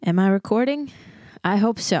Am I recording? I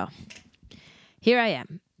hope so. Here I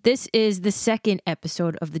am. This is the second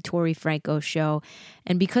episode of the Tori Franco Show.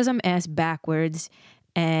 And because I'm ass backwards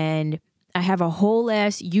and I have a whole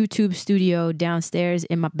ass YouTube studio downstairs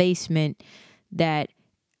in my basement that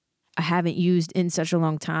I haven't used in such a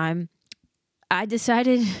long time, I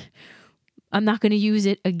decided I'm not going to use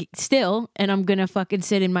it still, and I'm going to fucking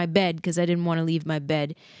sit in my bed because I didn't want to leave my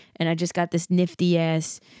bed. And I just got this nifty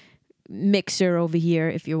ass mixer over here.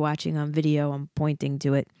 If you're watching on video, I'm pointing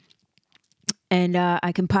to it. And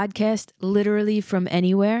I can podcast literally from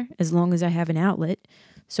anywhere as long as I have an outlet.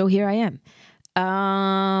 So here I am.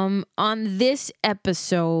 On this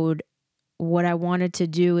episode, what I wanted to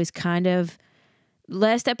do is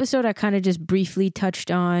last episode, I kind of just briefly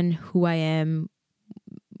touched on who I am,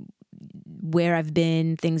 where I've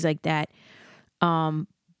been, things like that.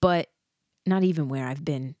 But not even where I've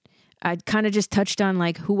been. I kind of just touched on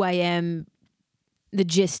like who I am, the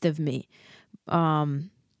gist of me.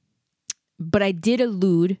 But I did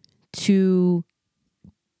allude to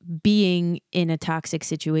being in a toxic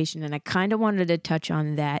situation, and I kind of wanted to touch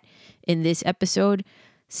on that in this episode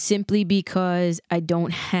simply because I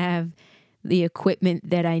don't have the equipment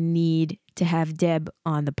that I need to have Deb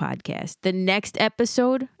on the podcast. The next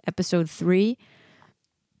episode 3,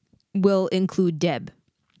 will include Deb.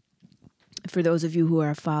 For those of you who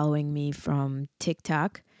are following me from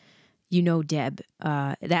TikTok, you know Deb.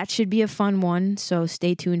 That should be a fun one, so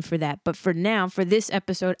stay tuned for that. But for now, for this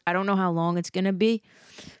episode, I don't know how long it's going to be,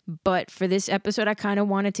 but for this episode, I kind of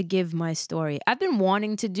wanted to give my story. I've been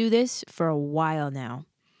wanting to do this for a while now,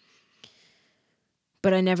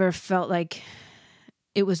 but I never felt like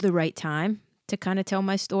it was the right time to kind of tell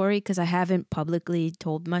my story because I haven't publicly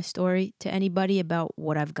told my story to anybody about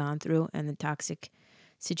what I've gone through and the toxic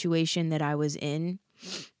situation that I was in.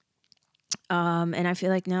 And I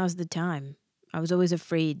feel like now is the time. I was always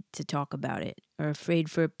afraid to talk about it, or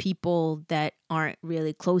afraid for people that aren't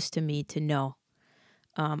really close to me to know.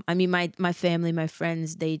 I mean, my family, my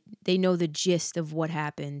friends, they know the gist of what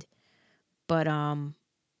happened, but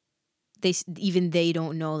they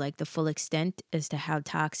don't know like the full extent as to how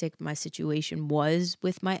toxic my situation was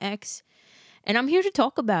with my ex. And I'm here to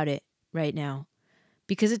talk about it right now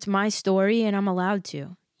because it's my story and I'm allowed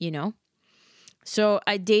to, you know? So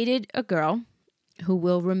I dated a girl who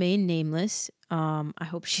will remain nameless. I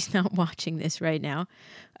hope she's not watching this right now.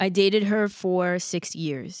 I dated her for 6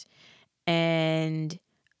 years. And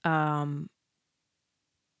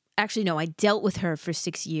actually, no, I dealt with her for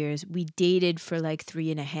 6 years. We dated for like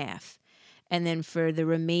 3.5. And then for the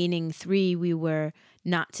remaining 3, we were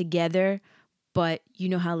not together. But you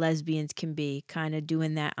know how lesbians can be, kind of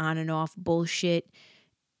doing that on and off bullshit.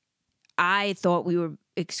 I thought we were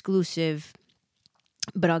exclusive,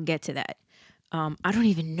 but I'll get to that. I don't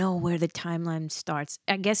even know where the timeline starts.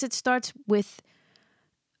 I guess it starts with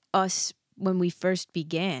us when we first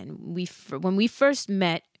began. When we first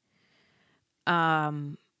met,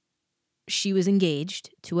 she was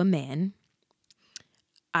engaged to a man.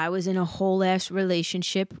 I was in a whole ass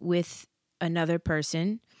relationship with another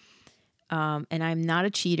person, and I'm not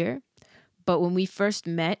a cheater. But when we first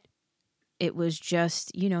met, it was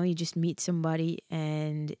just, you just meet somebody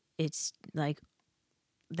and it's like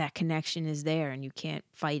that connection is there and you can't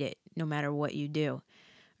fight it no matter what you do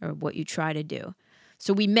or what you try to do.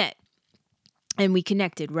 So we met and we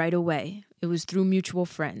connected right away. It was through mutual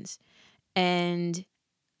friends. And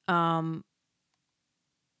we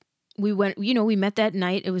met that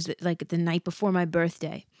night. It was like the night before my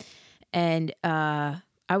birthday. And I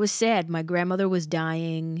was sad. My grandmother was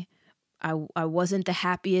dying. I wasn't the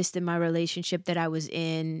happiest in my relationship that I was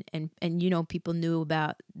in. And people knew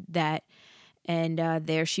about that. And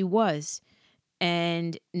there she was.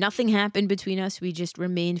 And nothing happened between us. We just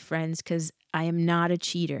remained friends because I am not a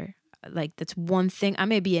cheater. Like, that's one thing. I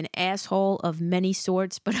may be an asshole of many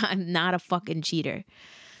sorts, but I'm not a fucking cheater.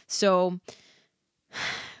 So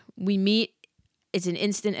we meet. It's an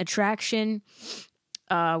instant attraction.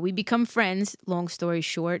 We become friends, long story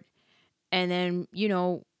short. And then,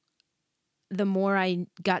 the more I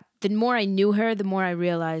knew her, the more I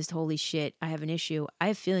realized, holy shit, I have an issue. I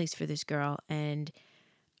have feelings for this girl, and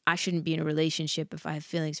I shouldn't be in a relationship if I have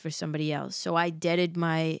feelings for somebody else. So I deaded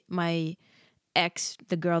my ex,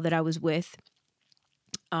 the girl that I was with,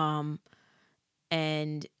 and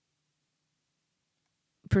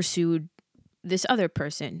pursued this other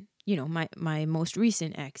person, my most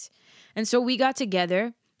recent ex. And so we got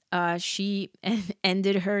together. She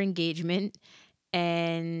ended her engagement,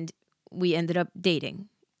 and we ended up dating.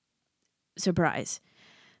 Surprise.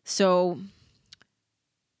 So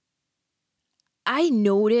I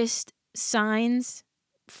noticed signs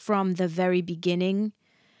from the very beginning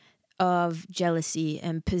of jealousy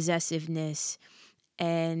and possessiveness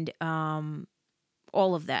and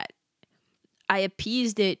all of that. I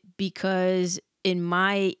appeased it because in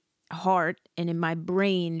my heart and in my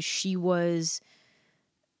brain, she was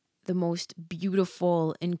the most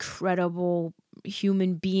beautiful, incredible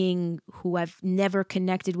human being who I've never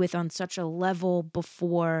connected with on such a level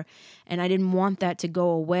before. And I didn't want that to go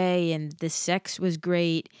away. And the sex was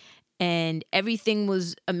great and everything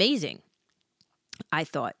was amazing, I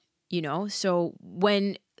thought, So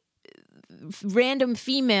when random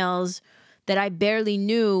females that I barely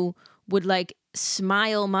knew would like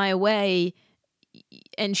smile my way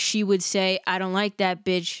and she would say, I don't like that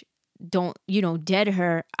bitch, don't, dead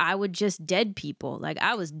her, I would just dead people. Like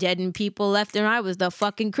I was deading people left and right. I was the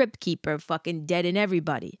fucking crypt keeper, fucking deading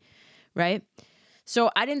everybody, right? So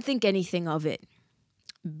I didn't think anything of it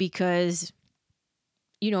because,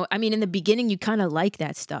 in the beginning you kind of like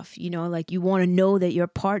that stuff, like you want to know that your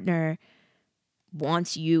partner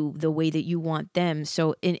wants you the way that you want them.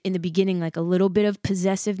 So in the beginning, like a little bit of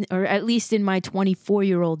possessive, or at least in my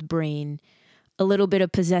 24-year-old brain, a little bit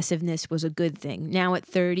of possessiveness was a good thing. Now at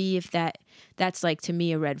 30, if that's like to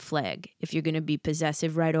me a red flag, if you're going to be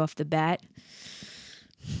possessive right off the bat.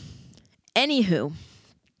 Anywho,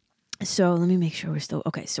 so let me make sure we're still,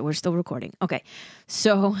 okay, so we're still recording. Okay,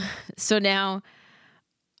 so now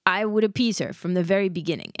I would appease her from the very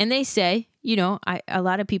beginning. And they say, a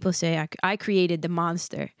lot of people say I created the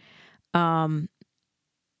monster. I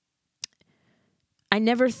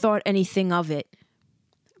never thought anything of it,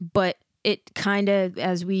 but it kind of,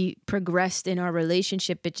 as we progressed in our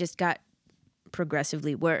relationship, it just got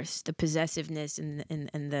progressively worse. The possessiveness and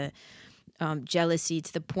the jealousy,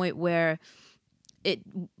 to the point where it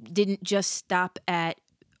didn't just stop at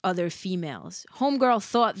other females. Homegirl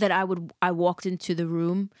thought that I walked into the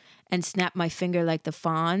room and snapped my finger like the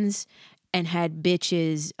Fonz and had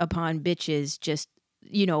bitches upon bitches just,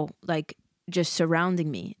 like just surrounding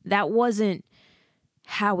me. That wasn't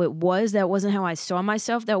how it was. That wasn't how I saw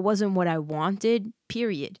myself. That wasn't what I wanted,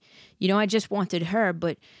 period. I just wanted her,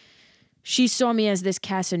 but she saw me as this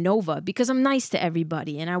Casanova because I'm nice to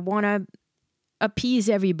everybody and I want to appease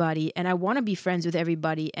everybody and I want to be friends with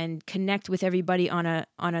everybody and connect with everybody on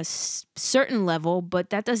a certain level, but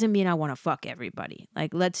that doesn't mean I want to fuck everybody.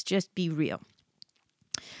 Like, let's just be real.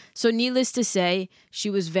 So needless to say, she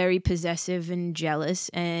was very possessive and jealous,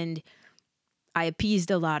 and I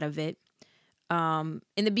appeased a lot of it. In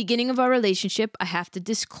the beginning of our relationship, I have to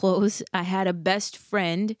disclose, I had a best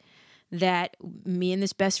friend that me and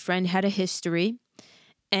this best friend had a history.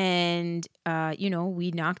 And,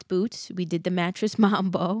 we knocked boots. We did the mattress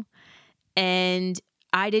mambo. And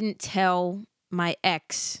I didn't tell my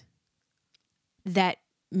ex that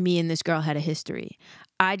me and this girl had a history.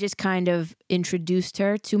 I just kind of introduced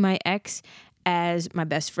her to my ex as my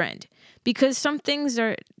best friend because some things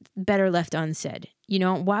are better left unsaid.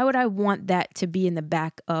 Why would I want that to be in the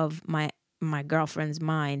back of my girlfriend's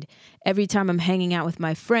mind? Every time I'm hanging out with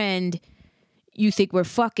my friend, you think we're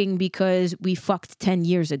fucking because we fucked 10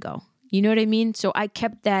 years ago. You know what I mean? So I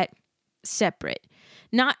kept that separate.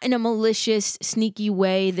 Not in a malicious, sneaky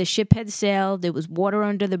way. The ship had sailed. There was water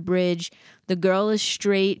under the bridge. The girl is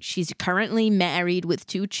straight. She's currently married with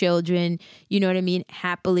 2 children. You know what I mean?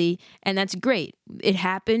 Happily. And that's great. It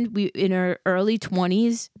happened. We in our early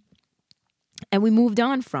 20s. And we moved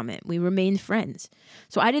on from it. We remained friends.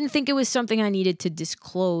 So I didn't think it was something I needed to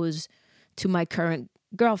disclose to my current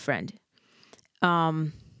girlfriend.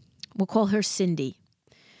 We'll call her Cindy.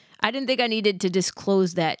 I didn't think I needed to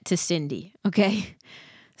disclose that to Cindy, okay?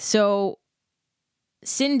 So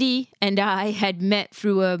Cindy and I had met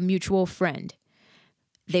through a mutual friend.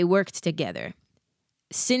 They worked together.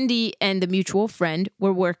 Cindy and the mutual friend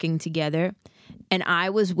were working together, and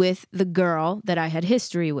I was with the girl that I had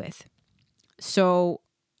history with. So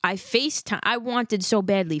I wanted so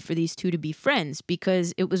badly for these two to be friends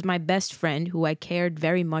because it was my best friend who I cared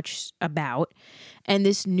very much about and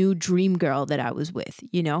this new dream girl that I was with,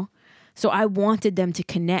 So I wanted them to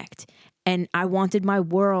connect and I wanted my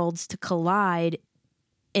worlds to collide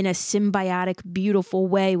in a symbiotic, beautiful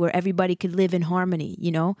way where everybody could live in harmony,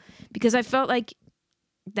 because I felt like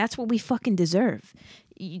that's what we fucking deserve.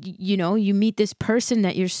 You meet this person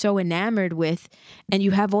that you're so enamored with and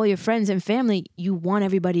you have all your friends and family, you want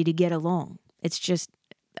everybody to get along. It's just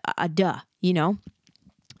a duh,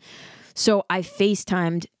 So I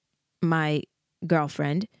FaceTimed my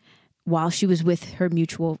girlfriend while she was with our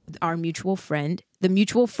mutual friend. The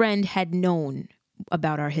mutual friend had known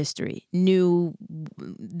about our history, knew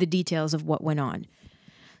the details of what went on.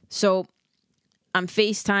 So I'm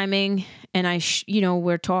FaceTiming and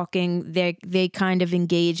we're talking. They kind of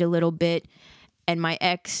engage a little bit. And my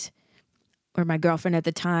ex or my girlfriend at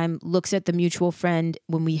the time, looks at the mutual friend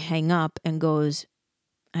when we hang up and goes,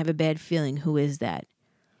 I have a bad feeling. Who is that?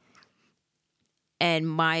 And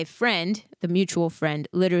my friend, the mutual friend,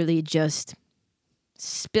 literally just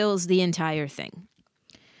spills the entire thing.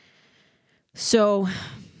 So,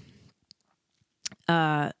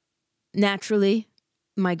 naturally,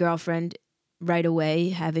 my girlfriend, right away,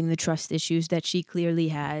 having the trust issues that she clearly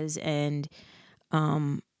has, and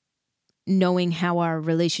knowing how our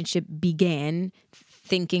relationship began,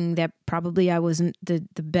 thinking that probably I wasn't the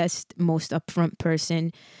best, most upfront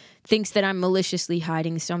person, thinks that I'm maliciously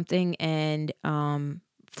hiding something, and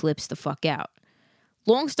flips the fuck out.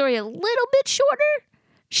 Long story a little bit shorter,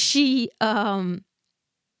 she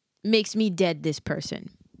makes me dead this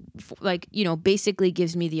person. Like, basically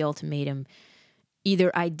gives me the ultimatum.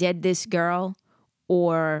 Either I dead this girl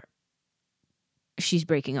or she's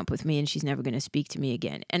breaking up with me and she's never going to speak to me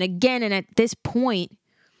again. And at this point,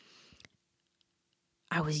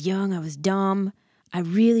 I was young, I was dumb. I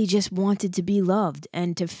really just wanted to be loved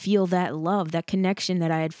and to feel that love, that connection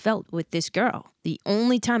that I had felt with this girl. The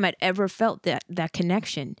only time I'd ever felt that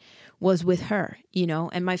connection was with her,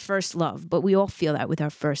 and my first love. But we all feel that with our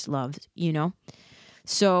first love,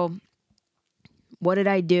 So what did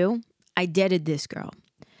I do? I deaded this girl.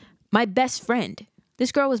 My best friend.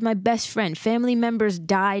 This girl was my best friend. Family members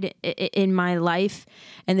died in my life,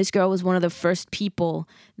 and this girl was one of the first people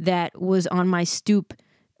that was on my stoop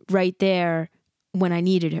right there when I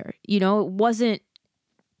needed her. It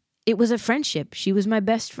was a friendship. She was my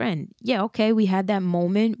best friend. Yeah, okay, we had that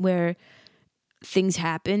moment where things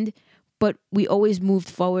happened, but we always moved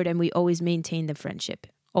forward and we always maintained the friendship.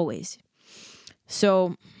 Always.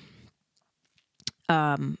 So,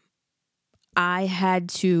 I had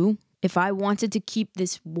to, if I wanted to keep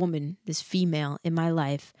this woman, this female in my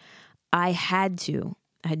life, I had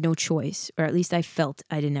no choice, or at least I felt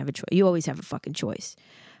I didn't have a choice. You always have a fucking choice.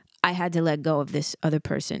 I had to let go of this other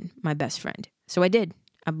person, my best friend. So I did.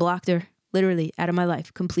 I blocked her literally out of my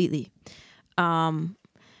life completely, and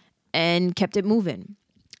kept it moving.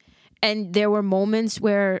 And there were moments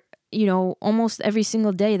where, almost every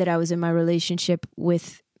single day that I was in my relationship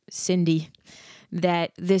with Cindy,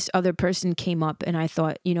 that this other person came up, and I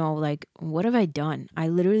thought, what have I done? I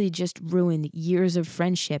literally just ruined years of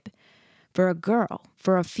friendship for a girl,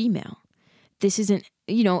 for a female. This isn't,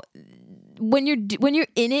 when you're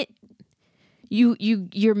in it,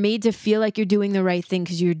 you're made to feel like you're doing the right thing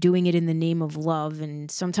because you're doing it in the name of love,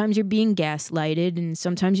 and sometimes you're being gaslighted, and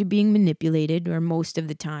sometimes you're being manipulated, or most of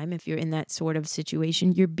the time, if you're in that sort of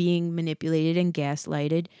situation, you're being manipulated and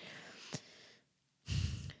gaslighted.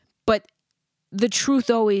 But the truth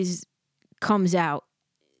always comes out.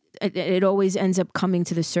 It always ends up coming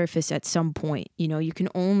to the surface at some point. You can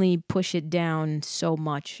only push it down so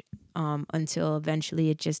much until eventually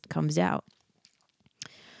it just comes out.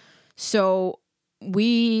 So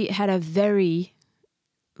we had a very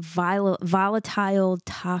volatile,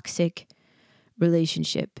 toxic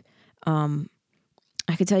relationship. I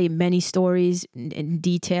could tell you many stories in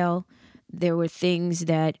detail. There were things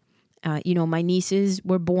that, my nieces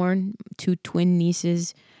were born, 2 twin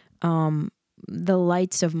nieces, the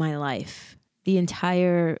lights of my life, the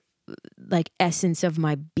entire essence of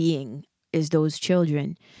my being is those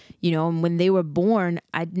children, and when they were born,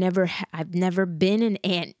 I've never been an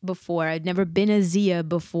aunt before. I'd never been a Zia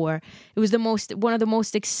before. It was one of the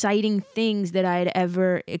most exciting things that I had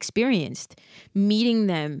ever experienced. Meeting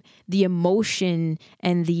them, the emotion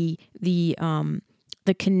and the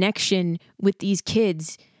connection with these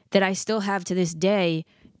kids that I still have to this day.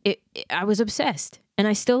 I was obsessed, and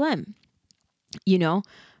I still am,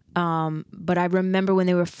 But I remember when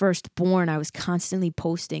they were first born, I was constantly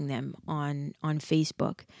posting them on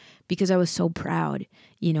Facebook because I was so proud.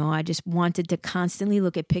 I just wanted to constantly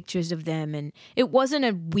look at pictures of them. And it wasn't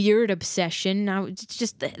a weird obsession. It's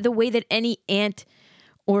just the way that any aunt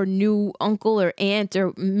or new uncle or aunt,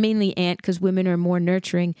 or mainly aunt because women are more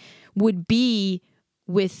nurturing, would be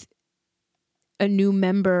with a new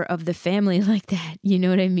member of the family like that. You know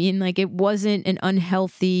what I mean? It wasn't an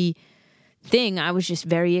unhealthy thing. I was just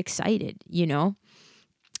very excited,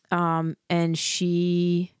 and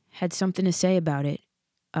she had something to say about it,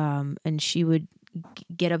 and she would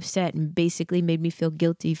get upset and basically made me feel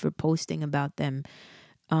guilty for posting about them,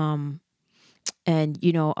 and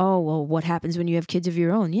oh well, what happens when you have kids of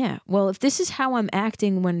your own? Yeah, well, if this is how I'm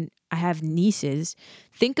acting when I have nieces,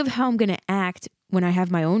 think of how I'm going to act when I have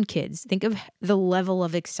my own kids. Think of the level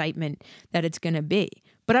of excitement that it's going to be.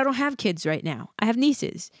 But I don't have kids right now. I have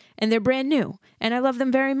nieces, and they're brand new, and I love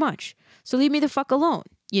them very much. So leave me the fuck alone,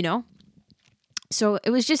 So it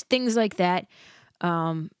was just things like that.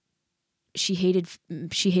 she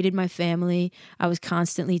hated my family. I was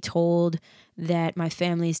constantly told that my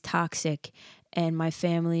family is toxic and my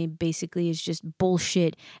family basically is just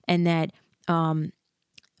bullshit, and that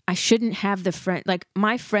I shouldn't have the friend. Like,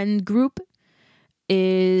 my friend group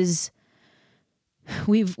is,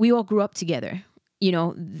 we all grew up together. You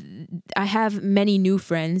know, I have many new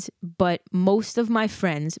friends, but most of my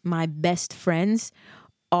friends, my best friends,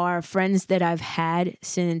 are friends that I've had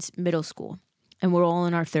since middle school, and we're all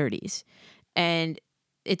in our 30s. And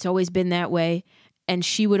it's always been that way. And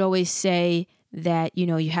she would always say that, you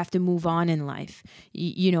know, you have to move on in life.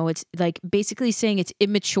 You know, it's like basically saying it's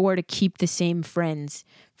immature to keep the same friends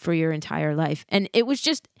for your entire life. And it was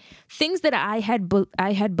just things that I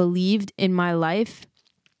had believed in my life.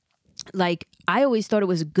 Like, I always thought it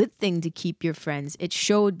was a good thing to keep your friends. It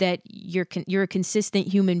showed that you're a consistent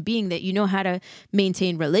human being, that you know how to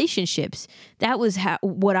maintain relationships. That was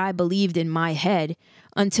what I believed in my head,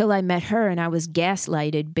 until I met her, and I was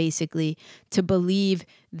gaslighted basically to believe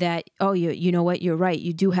that, oh, you know what, you're right.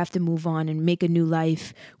 You do have to move on and make a new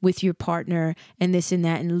life with your partner and this and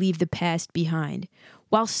that, and leave the past behind.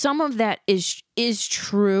 While some of that is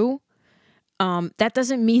true, that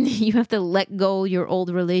doesn't mean that you have to let go your old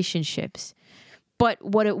relationships. But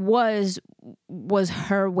what it was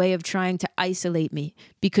her way of trying to isolate me,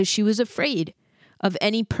 because she was afraid of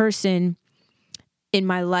any person in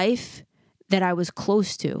my life that I was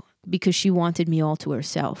close to, because she wanted me all to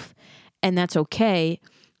herself. And that's okay.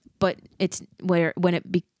 But it's when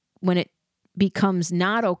it becomes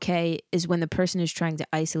not okay is when the person is trying to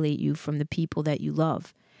isolate you from the people that you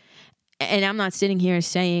love. And I'm not sitting here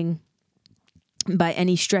saying by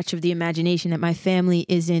any stretch of the imagination that my family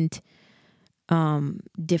isn't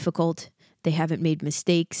difficult. They haven't made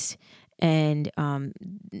mistakes. And,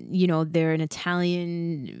 you know, they're an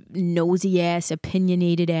Italian, nosy-ass,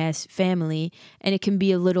 opinionated-ass family. And it can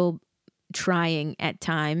be a little trying at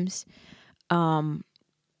times.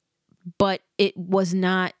 But it was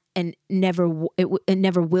not, and it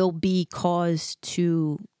never will be, cause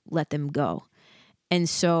to let them go. And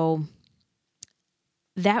so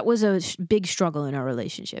that was a big struggle in our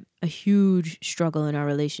relationship, a huge struggle in our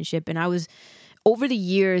relationship. And over the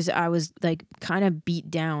years, I was like kind of beat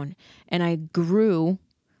down, and I grew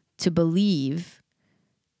to believe,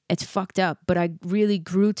 it's fucked up, but I really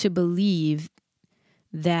grew to believe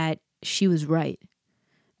that she was right.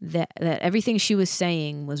 That everything she was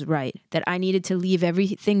saying was right. That I needed to leave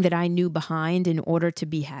everything that I knew behind in order to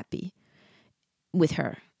be happy with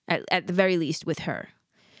her, at the very least with her.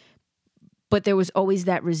 But there was always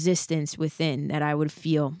that resistance within that I would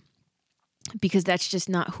feel, because that's just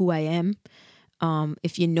not who I am.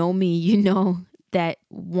 If you know me, you know that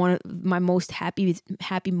one of my most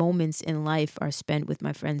happy moments in life are spent with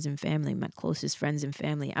my friends and family, my closest friends and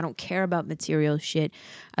family. I don't care about material shit.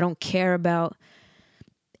 I don't care about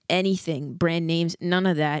anything, brand names, none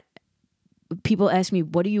of that. People ask me,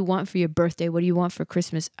 what do you want for your birthday? What do you want for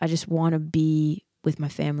Christmas? I just want to be with my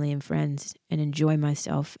family and friends and enjoy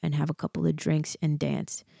myself and have a couple of drinks and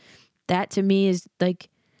dance. That to me is like,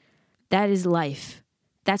 that is life.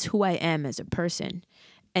 That's who I am as a person.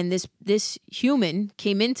 And this human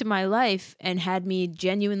came into my life and had me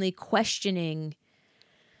genuinely questioning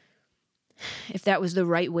if that was the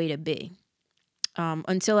right way to be.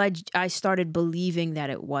 Until I started believing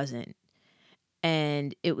that it wasn't.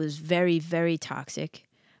 And it was very, very toxic.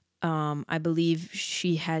 I believe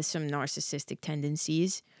she has some narcissistic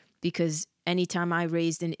tendencies, because anytime I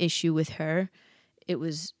raised an issue with her, it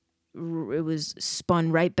was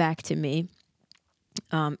spun right back to me.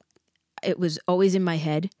 It was always in my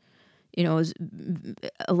head. You know, it was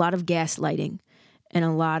a lot of gaslighting and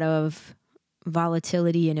a lot of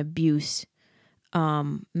volatility and abuse,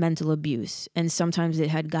 mental abuse. And sometimes it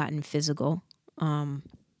had gotten physical.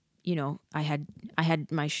 You know, I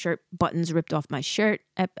had my shirt buttons ripped off my shirt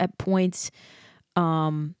at points.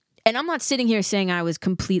 And I'm not sitting here saying I was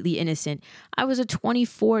completely innocent. I was a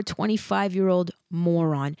 24, 25-year-old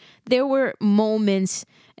moron. There were moments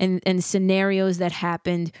and scenarios that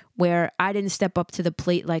happened where I didn't step up to the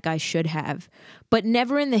plate like I should have. But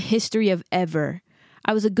never in the history of ever.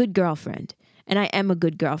 I was a good girlfriend. And I am a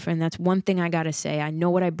good girlfriend. That's one thing I gotta say. I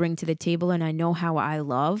know what I bring to the table, and I know how I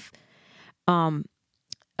love.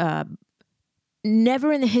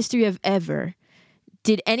 Never in the history of ever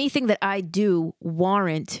did anything that I do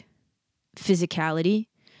warrant physicality,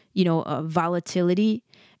 you know, volatility,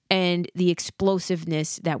 and the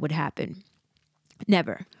explosiveness that would happen.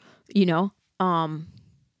 Never, you know. I've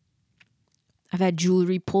had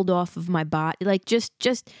jewelry pulled off of my body, like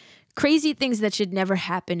just crazy things that should never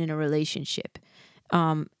happen in a relationship.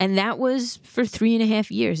 And that was for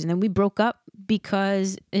 3.5 years. And then we broke up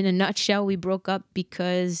because, in a nutshell, we broke up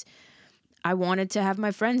because I wanted to have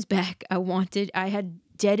my friends back. I had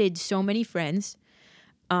deaded so many friends.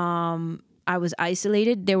 I was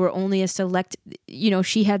isolated. There were only a select,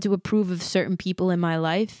 she had to approve of certain people in my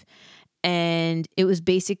life. And it was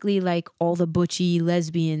basically like all the butchy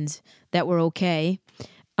lesbians that were okay.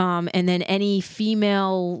 And then any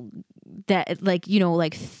female that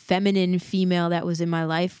like feminine female that was in my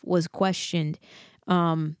life was questioned.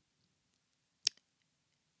 And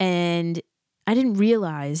I didn't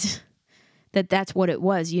realize that that's what it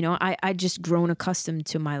was. I just grown accustomed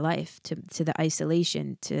to my life, to the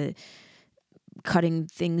isolation, to cutting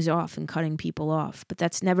things off and cutting people off. But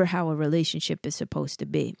that's never how a relationship is supposed to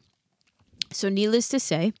be. So needless to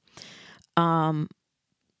say, I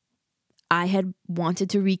had wanted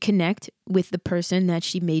to reconnect with the person that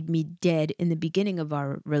she made me dead in the beginning of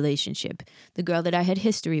our relationship, the girl that I had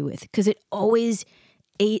history with, because it always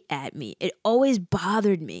ate at me. It always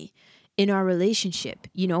bothered me in our relationship,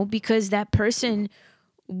 because that person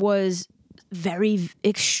was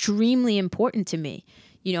extremely important to me,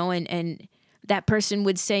 and that person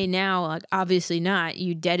would say now, like, obviously not,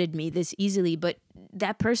 you deaded me this easily, but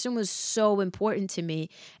that person was so important to me.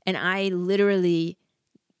 And I literally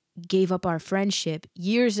gave up our friendship,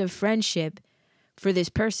 years of friendship, for this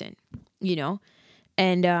person,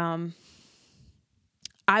 and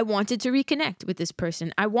I wanted to reconnect with this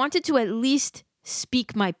person. I wanted to at least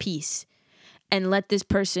speak my piece and let this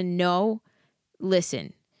person know,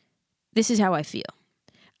 listen, this is how I feel.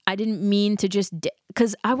 I didn't mean to just,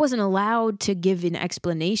 because I wasn't allowed to give an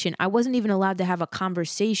explanation. I wasn't even allowed to have a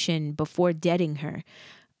conversation before deading her.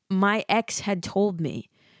 My ex had told me,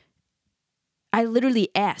 I literally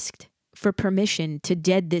asked for permission to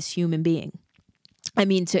dead this human being. I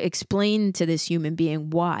mean, to explain to this human being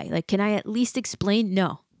why. Like, can I at least explain?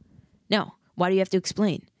 No. Why do you have to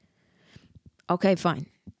explain? Okay, fine.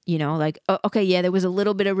 Okay, yeah, there was a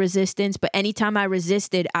little bit of resistance, but anytime I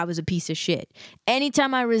resisted, I was a piece of shit.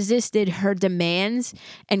 Anytime I resisted her demands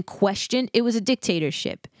and questioned, it was a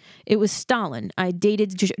dictatorship. It was Stalin. I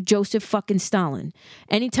dated Joseph fucking Stalin.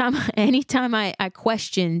 Anytime I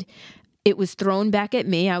questioned, it was thrown back at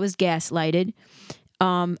me. I was gaslighted.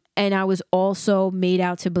 And I was also made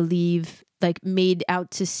out to be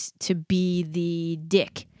the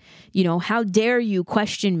dick. How dare you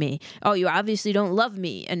question me? Oh, you obviously don't love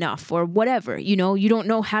me enough or whatever. You don't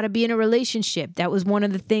know how to be in a relationship. That was one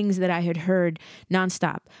of the things that I had heard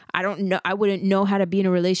nonstop. I wouldn't know how to be in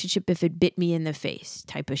a relationship if it bit me in the face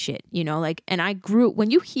type of shit, and I grew, when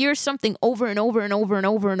you hear something over and over and over and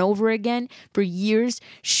over and over again for years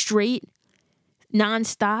straight,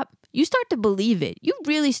 nonstop, you start to believe it. You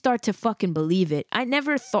really start to fucking believe it. I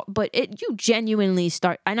never thought, but you genuinely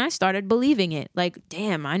start, and I started believing it. Like,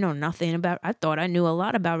 damn, I thought I knew a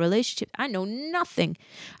lot about relationships. I know nothing.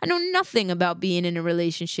 I know nothing about being in a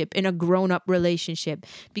relationship, in a grown-up relationship,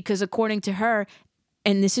 because according to her,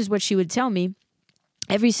 and this is what she would tell me,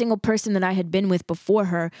 every single person that I had been with before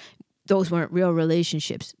her, those weren't real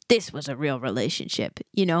relationships. This was a real relationship,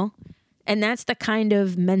 And that's the kind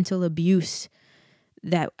of mental abuse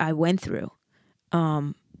that I went through.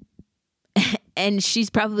 And she's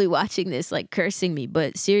probably watching this like cursing me,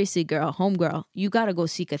 but seriously, girl, homegirl, you gotta go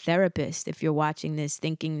seek a therapist if you're watching this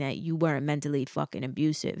thinking that you weren't mentally fucking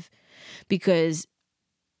abusive. Because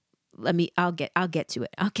I'll get to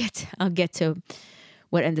it. I'll get to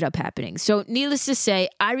what ended up happening. So needless to say,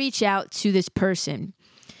 I reach out to this person,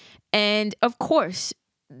 and of course,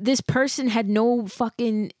 this person had no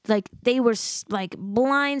fucking, they were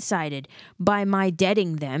blindsided by my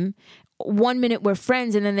deading them. 1 minute we're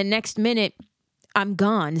friends, and then the next minute I'm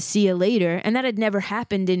gone. See you later. And that had never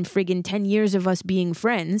happened in friggin' 10 years of us being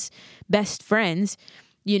friends, best friends,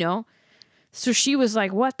 So she was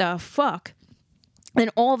like, what the fuck?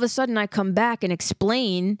 And all of a sudden I come back and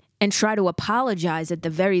explain and try to apologize at the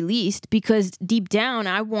very least, because deep down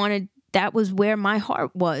that was where my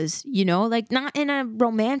heart was, not in a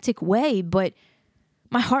romantic way, but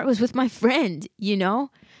my heart was with my friend,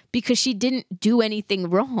 because she didn't do anything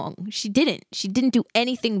wrong. She didn't do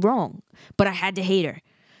anything wrong, but I had to hate her.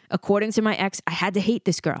 According to my ex, I had to hate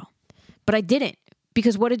this girl, but I didn't,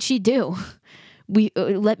 because what did she do? We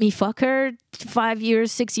let me fuck her 5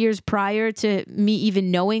 years, 6 years prior to me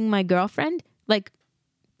even knowing my girlfriend.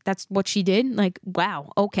 That's what she did.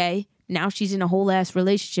 Wow. Okay. Now she's in a whole ass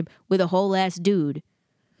relationship with a whole ass dude.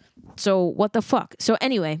 So what the fuck? So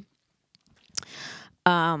anyway,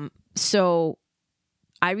 so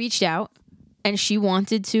I reached out and she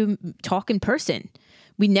wanted to talk in person.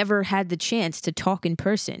 We never had the chance to talk in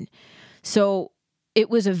person. So it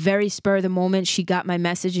was a very spur of the moment. She got my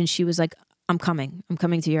message and she was like, I'm coming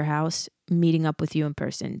to your house. meeting up with you in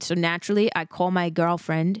person. So naturally, I call my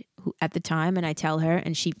girlfriend who at the time and I tell her,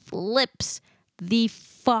 and she flips the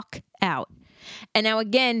fuck out. And now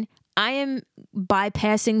again, I am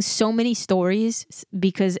bypassing so many stories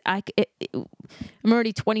because I'm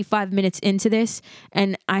already 25 minutes into this,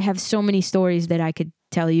 and I have so many stories that I could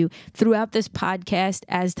tell you throughout this podcast.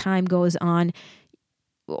 As time goes on,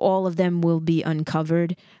 all of them will be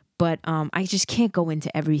uncovered, but I just can't go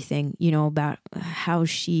into everything, about how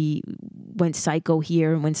she went psycho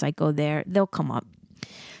here and went psycho there. They'll come up.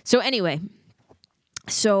 So anyway,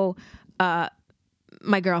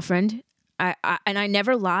 my girlfriend, I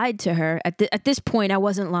never lied to her. At this point, I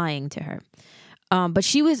wasn't lying to her. But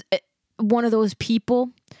she was one of those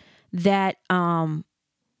people that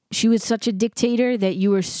she was such a dictator that you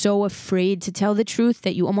were so afraid to tell the truth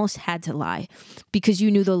that you almost had to lie because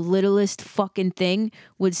you knew the littlest fucking thing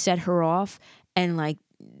would set her off, and like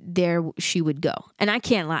there she would go. And I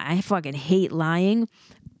can't lie. I fucking hate lying,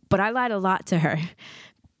 but I lied a lot to her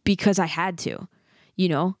because I had to,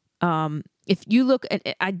 if you look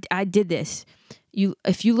at, I did this.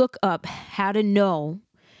 If you look up how to know,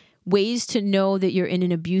 ways to know that you're in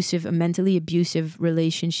a mentally abusive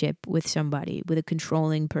relationship with somebody, with a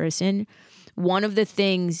controlling person, one of the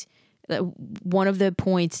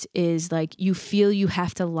points is like you feel you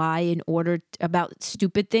have to lie about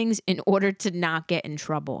stupid things in order to not get in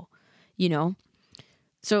trouble,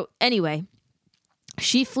 So anyway,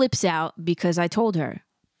 she flips out because I told her,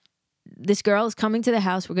 this girl is coming to the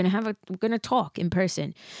house. We're going to talk in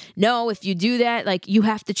person. No, if you do that, like you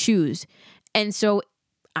have to choose. And so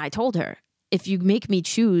I told her, if you make me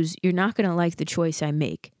choose, you're not going to like the choice I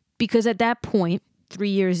make. Because at that point, 3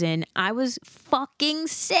 years in, I was fucking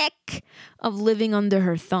sick of living under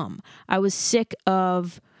her thumb. I was sick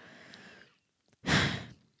of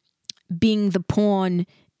being the pawn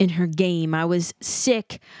in her game. I was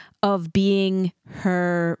sick of being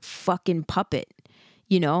her fucking puppet,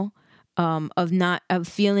 of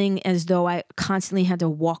feeling as though I constantly had to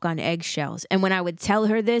walk on eggshells. And when I would tell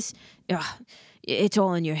her this, it's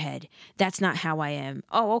all in your head. That's not how I am.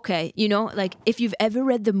 Oh, okay. Like if you've ever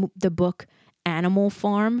read the book Animal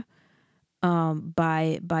Farm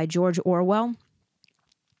by George Orwell,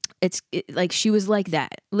 like she was like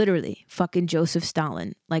that, literally fucking Joseph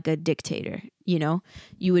Stalin, like a dictator. You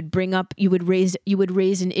would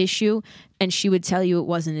raise an issue, and she would tell you it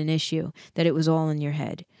wasn't an issue, that it was all in your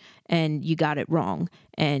head, and you got it wrong,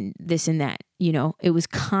 and this and that. It was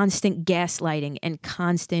constant gaslighting and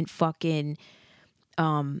constant fucking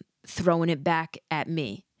throwing it back at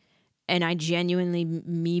me. And I genuinely,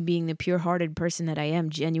 me being the pure-hearted person that I am,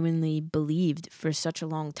 genuinely believed for such a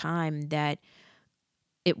long time that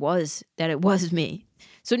it was me.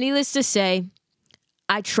 So needless to say,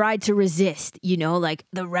 I tried to resist, like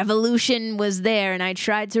the revolution was there, and I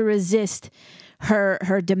tried to resist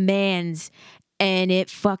her demands, and it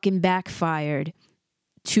fucking backfired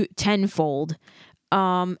tenfold.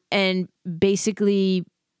 And basically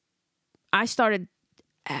I started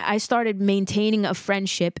maintaining a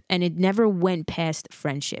friendship, and it never went past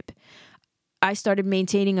friendship. I started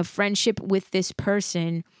maintaining a friendship with this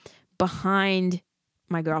person behind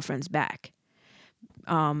my girlfriend's back.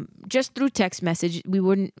 Just through text message.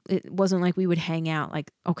 It wasn't like we would hang out.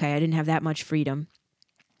 Like, okay, I didn't have that much freedom.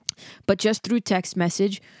 But just through text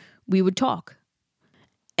message, we would talk.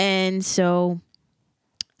 And so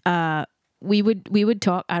we would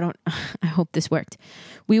talk. I hope this worked.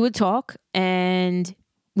 We would talk, and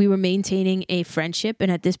we were maintaining a friendship.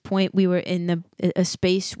 And at this point, we were in a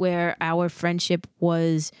space where our friendship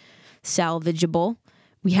was salvageable.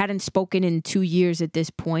 We hadn't spoken in 2 years at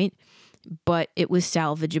this point, but it was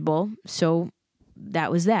salvageable. So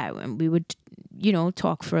that was that. And we would,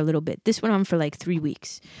 talk for a little bit. This went on for like 3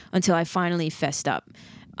 weeks until I finally fessed up.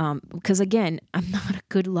 Because again, I'm not a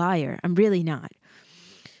good liar. I'm really not.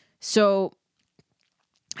 So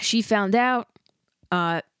she found out,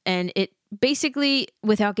 and it basically,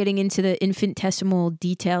 without getting into the infinitesimal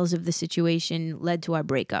details of the situation, led to her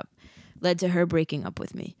breaking up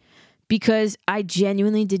with me. Because I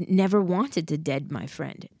genuinely never wanted to dead my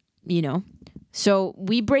friend, So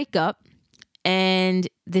we break up, and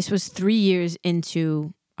this was 3 years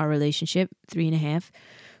into our relationship, 3.5.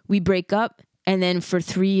 We break up, and then for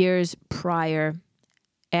 3 years prior,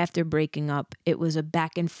 after breaking up, it was a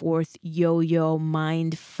back and forth, yo-yo,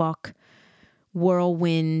 mind fuck,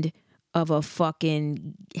 whirlwind of a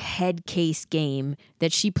fucking head case game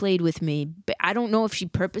that she played with me. But I don't know if she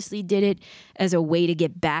purposely did it as a way to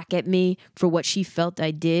get back at me for what she felt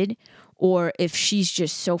I did, or if she's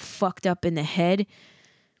just so fucked up in the head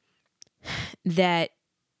that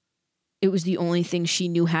it was the only thing she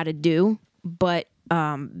knew how to do. But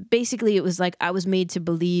basically it was like I was made to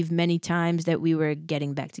believe many times that we were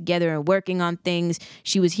getting back together and working on things.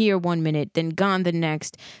 She was here one minute, then gone the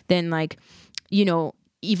next. Then, like, you know,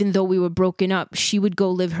 even though we were broken up, she would go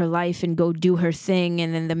live her life and go do her thing.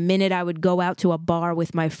 And then the minute I would go out to a bar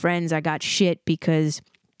with my friends, I got shit because,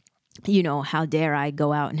 you know, how dare I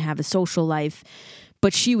go out and have a social life?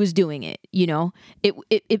 But she was doing it, you know.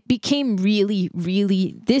 It became really,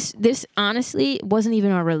 really, this honestly wasn't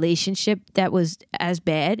even our relationship that was as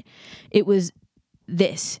bad. It was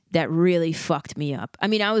this that really fucked me up. I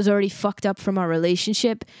mean, I was already fucked up from our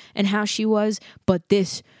relationship and how she was, but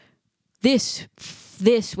this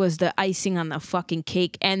was the icing on the fucking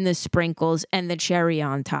cake and the sprinkles and the cherry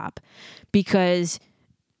on top, because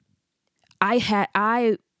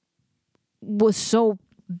I was so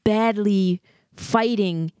badly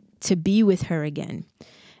fighting to be with her again.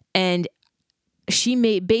 And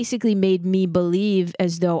she basically made me believe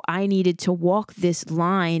as though I needed to walk this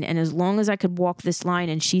line. And as long as I could walk this line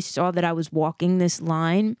and she saw that I was walking this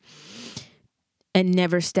line and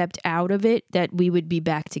never stepped out of it, that we would be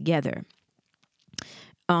back together.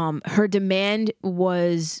 Her demand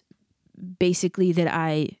was basically that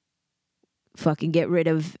I fucking get rid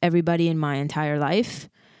of everybody in my entire life,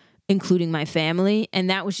 including my family. And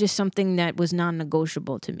that was just something that was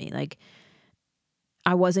non-negotiable to me. Like,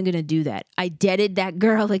 I wasn't going to do that. I deaded that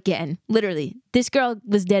girl again. Literally. This girl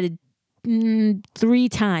was deaded 3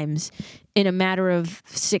 times in a matter of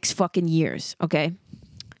 6 fucking years. Okay.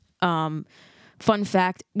 Fun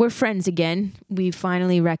fact, we're friends again. We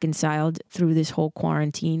finally reconciled through this whole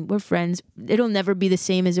quarantine. We're friends. It'll never be the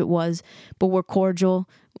same as it was, but we're cordial.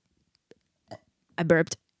 I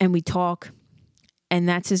burped, and we talk. And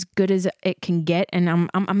that's as good as it can get, and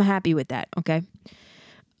I'm happy with that, okay?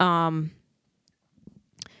 But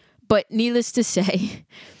needless to say,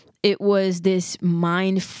 it was this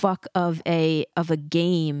mind fuck of a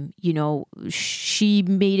game, you know. She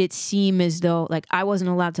made it seem as though, like, I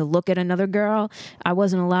wasn't allowed to look at another girl. I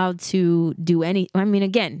wasn't allowed to do any, I mean,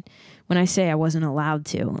 again, when I say I wasn't allowed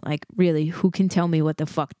to, like, really, who can tell me what the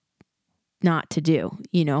fuck not to do,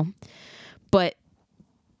 you know? But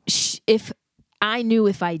if I knew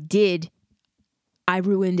if I did, I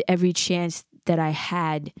ruined every chance that I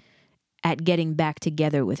had at getting back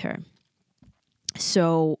together with her.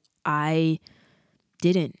 So I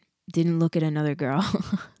didn't look at another girl.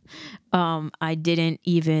 I didn't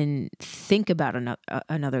even think about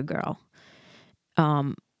another girl.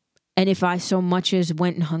 And if I so much as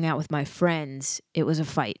went and hung out with my friends, it was a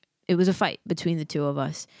fight. It was a fight between the two of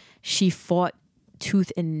us. She fought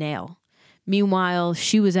tooth and nail. Meanwhile,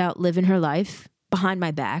 she was out living her life behind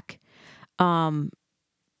my back.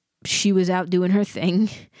 She was out doing her thing.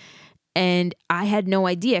 And I had no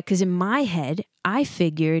idea, because in my head, I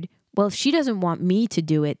figured, well, if she doesn't want me to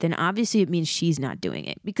do it, then obviously it means she's not doing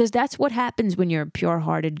it. Because that's what happens when you're a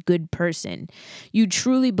pure-hearted, good person. You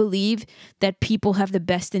truly believe that people have the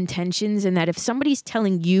best intentions, and that if somebody's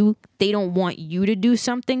telling you they don't want you to do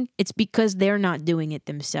something, it's because they're not doing it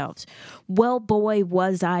themselves. Well, boy,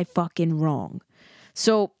 was I fucking wrong.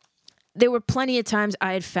 So there were plenty of times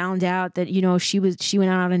I had found out that, you know, she went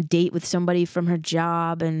out on a date with somebody from her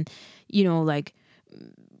job and, you know, like,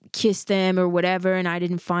 kissed them or whatever, and I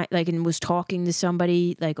didn't find, like, and was talking to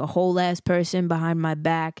somebody, like a whole ass person behind my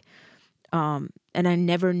back, and I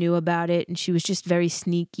never knew about it, and she was just very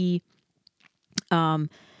sneaky. And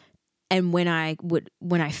when I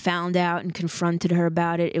found out and confronted her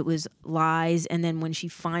about it, it was lies. And then when she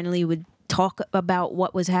finally would talk about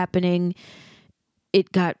what was happening,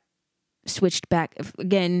 it got switched back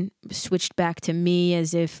to me,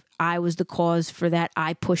 as if I was the cause for that.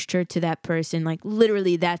 I pushed her to that person. Like,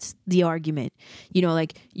 literally, that's the argument. You know,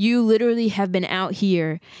 like, you literally have been out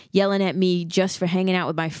here yelling at me just for hanging out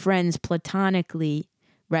with my friends platonically,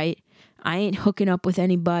 right? I ain't hooking up with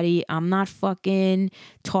anybody. I'm not fucking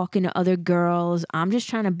talking to other girls. I'm just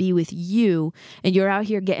trying to be with you. And you're out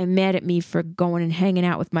here getting mad at me for going and hanging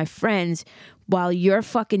out with my friends while you're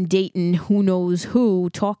fucking dating who knows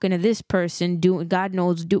who, talking to this person, doing God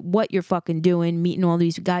knows what you're fucking doing, meeting all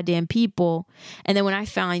these goddamn people. And then when I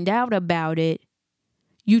find out about it,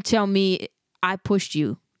 you tell me I pushed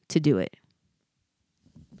you to do it.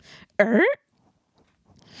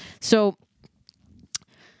 So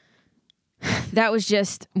that was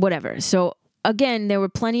just whatever. So again, there were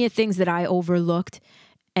plenty of things that I overlooked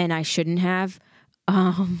and I shouldn't have,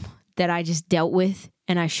 that I just dealt with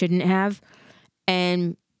and I shouldn't have.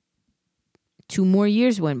 And 2 more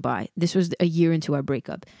years went by. This was a year into our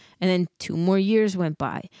breakup. And then 2 more years went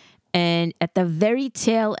by. And at the very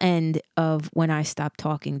tail end of when I stopped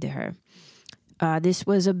talking to her, this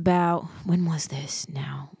was about, when was this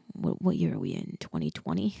now? what year are we in?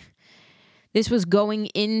 2020? This was going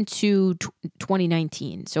into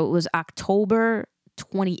 2019. So it was October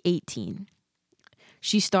 2018.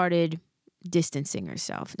 She started distancing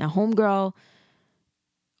herself. Now, homegirl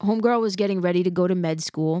was getting ready to go to med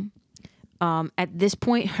school. At this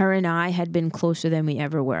point, her and I had been closer than we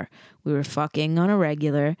ever were. We were fucking on a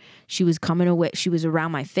regular. She was coming away. She was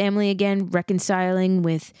around my family again, reconciling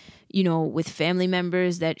with family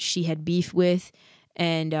members that she had beef with,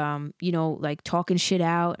 and like talking shit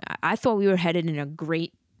out. I thought we were headed in a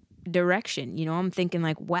great direction. I'm thinking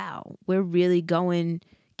like, wow, we're really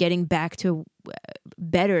getting back to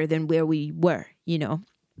better than where we were.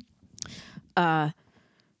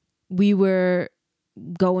 We were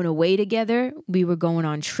going away together. We were going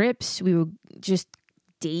on trips. We were just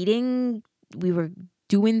dating. We were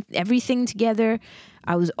doing everything together.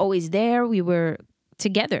 I was always there. We were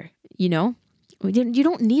together, You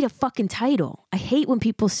don't need a fucking title. I hate when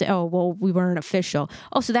people say, oh, well, we weren't official.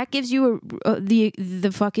 Oh, so that gives you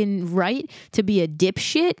the fucking right to be a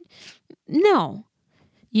dipshit? No.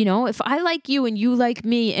 If I like you and you like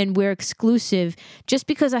me and we're exclusive, just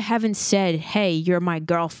because I haven't said, hey, you're my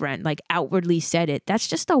girlfriend, like outwardly said it, that's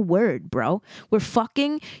just a word, bro. We're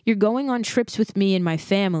fucking, you're going on trips with me and my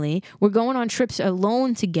family. We're going on trips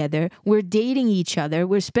alone together. We're dating each other.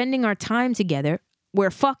 We're spending our time together. We're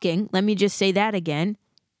fucking, let me just say that again.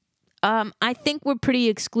 I think we're pretty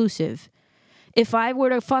exclusive. If I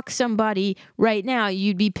were to fuck somebody right now,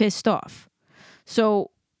 you'd be pissed off.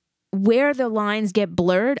 So where the lines get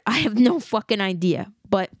blurred, I have no fucking idea.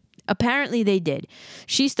 But apparently they did.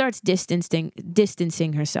 She starts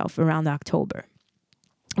distancing herself around October.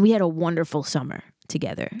 We had a wonderful summer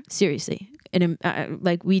together. Seriously. And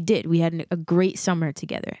we did. We had a great summer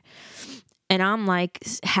together. And I'm like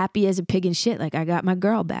happy as a pig in shit. Like I got my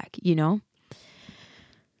girl back,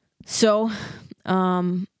 So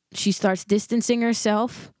she starts distancing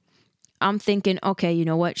herself. I'm thinking, okay, you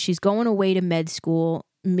know what? She's going away to med school.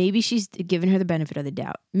 Maybe she's giving her the benefit of the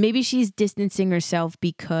doubt. Maybe she's distancing herself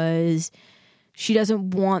because she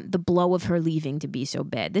doesn't want the blow of her leaving to be so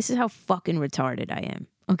bad. This is how fucking retarded I am,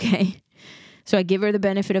 okay? So I give her the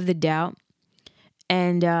benefit of the doubt.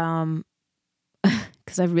 And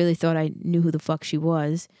because I really thought I knew who the fuck she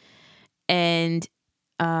was. And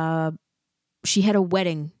she had a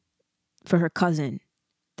wedding for her cousin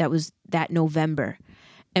that was that November.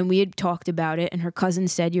 And we had talked about it, and her cousin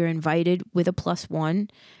said, you're invited with a +1.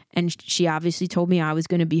 And she obviously told me I was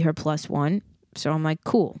going to be her +1. So I'm like,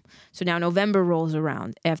 cool. So now November rolls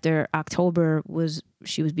around. After October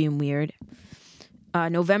she was being weird.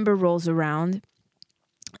 November rolls around,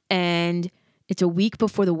 and it's a week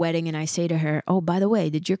before the wedding, and I say to her, oh, by the way,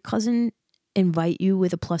 did your cousin invite you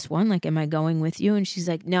with a +1? Like, am I going with you? And she's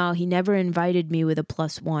like, no, he never invited me with a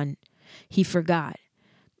 +1. He forgot.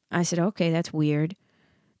 I said, okay, that's weird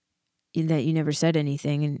that you never said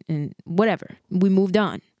anything, and whatever. We moved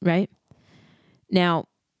on, right? Now,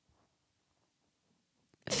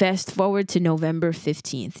 fast forward to November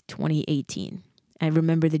 15th, 2018. I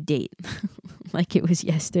remember the date like it was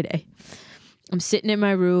yesterday. I'm sitting in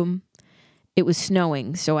my room. It was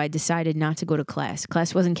snowing, so I decided not to go to class.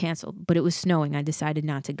 Class wasn't canceled, but it was snowing. I decided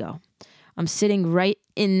not to go. I'm sitting right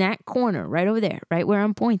in that corner, right over there, right where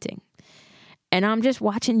I'm pointing. And I'm just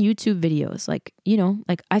watching YouTube videos. Like,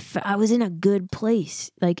 I was in a good place.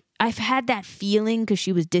 Like, I've had that feeling because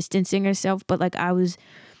she was distancing herself, but like I was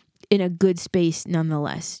in a good space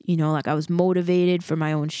nonetheless. Like I was motivated for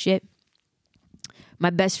my own shit. My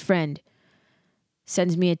best friend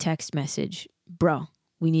sends me a text message. Bro,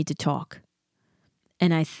 we need to talk.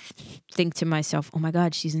 And I think to myself, oh my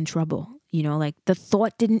God, she's in trouble. Like the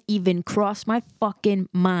thought didn't even cross my fucking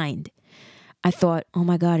mind. I thought, oh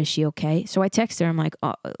my God, is she okay? So I text her. I'm like,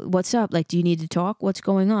 what's up? Like, do you need to talk? What's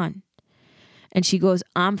going on? And she goes,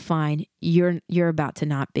 I'm fine. You're about to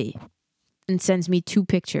not be. And sends me 2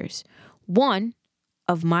 pictures. One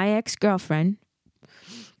of my ex-girlfriend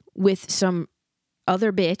with some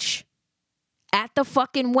other bitch at the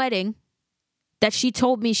fucking wedding that she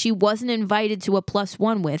told me she wasn't invited to a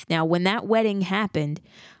 +1 with. Now, when that wedding happened,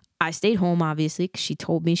 I stayed home, obviously, because she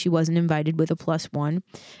told me she wasn't invited with a +1.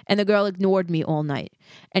 And the girl ignored me all night.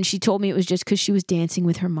 And she told me it was just because she was dancing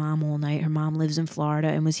with her mom all night. Her mom lives in Florida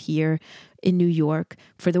and was here in New York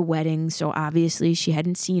for the wedding. So obviously she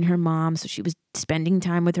hadn't seen her mom. So she was spending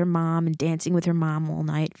time with her mom and dancing with her mom all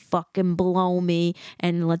night. Fucking blow me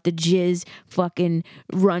and let the jizz fucking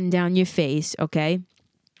run down your face, okay?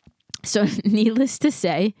 So needless to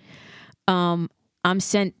say, I'm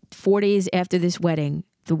sent 4 days after this wedding.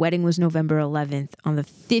 The wedding was November 11th. On the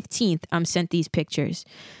 15th, I'm sent these pictures.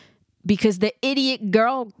 because the idiot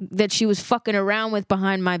girl that she was fucking around with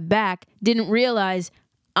behind my back didn't realize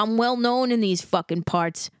I'm well known in these fucking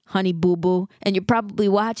parts, honey boo boo. And you're probably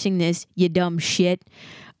watching this, you dumb shit.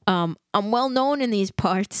 I'm well known in these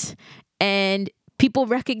parts, and people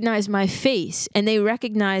recognize my face, and they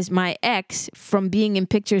recognize my ex from being in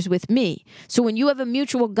pictures with me. So when you have a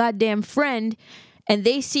mutual goddamn friend and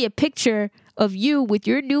they see a picture of you with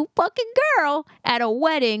your new fucking girl at a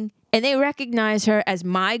wedding and they recognize her as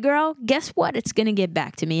my girl, guess what? It's going to get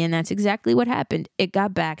back to me. And that's exactly what happened. It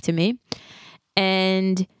got back to me.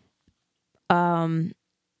 And I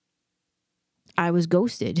was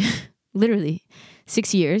ghosted. Literally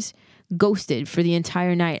 6 years, ghosted for the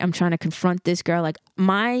entire night. I'm trying to confront this girl. Like,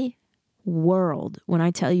 my world, when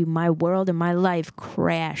I tell you my world and my life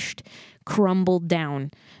crumbled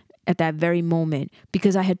down at that very moment,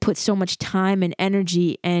 because I had put so much time and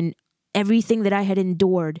energy and everything that I had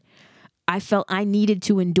endured. I felt I needed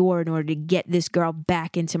to endure in order to get this girl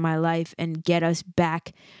back into my life and get us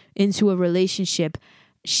back into a relationship.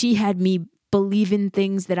 She had me believing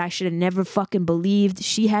things that I should have never fucking believed.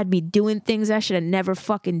 She had me doing things I should have never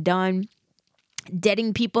fucking done.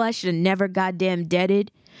 Deading people I should have never goddamn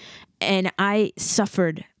deaded. And I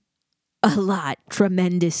suffered a lot,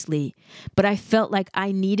 tremendously. But I felt like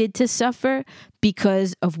I needed to suffer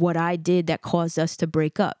because of what I did that caused us to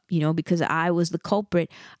break up. You know, because I was the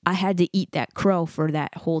culprit. I had to eat that crow for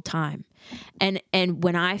that whole time. And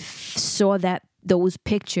when I saw those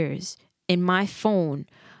pictures in my phone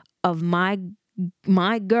of my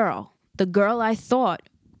girl, the girl I thought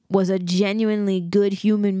was a genuinely good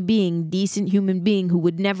human being, decent human being who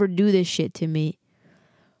would never do this shit to me.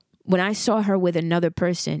 When I saw her with another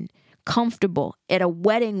person, comfortable at a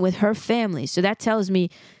wedding with her family, so that tells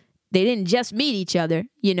me they didn't just meet each other,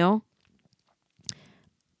 you know?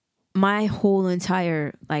 My whole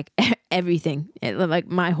entire, like, everything, like,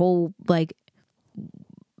 my whole, like,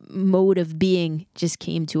 mode of being just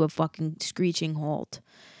came to a fucking screeching halt.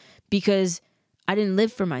 Because I didn't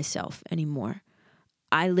live for myself anymore.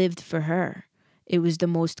 I lived for her. It was the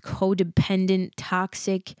most codependent,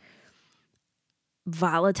 toxic,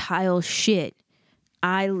 volatile shit.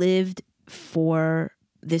 I lived for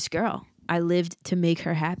this girl. I lived to make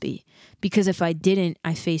her happy. Because if I didn't,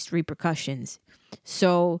 I faced repercussions.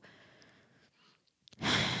 So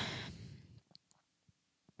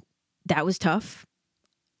that was tough.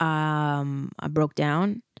 I broke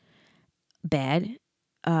down bad.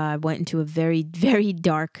 I went into a very, very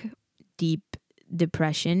dark, deep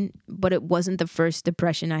depression, but it wasn't the first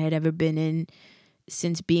depression I had ever been in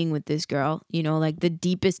since being with this girl. You know, like, the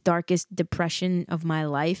deepest, darkest depression of my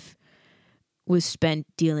life was spent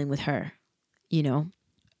dealing with her, you know.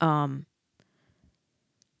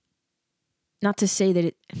 Not to say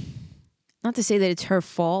that it's her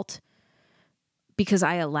fault, because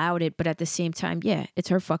I allowed it, but at the same time, yeah, it's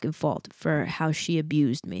her fucking fault for how she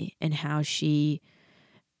abused me and how she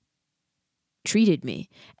treated me.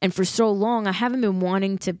 And for so long, I haven't been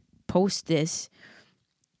wanting to post this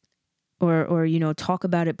or you know, talk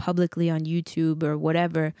about it publicly on YouTube or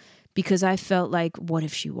whatever, because I felt like, what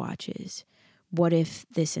if she watches? What if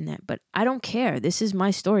this and that? But I don't care. This is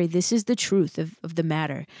my story. This is the truth of the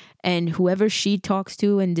matter. And whoever she talks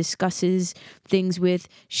to and discusses things with,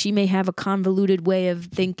 she may have a convoluted way of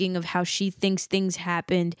thinking of how she thinks things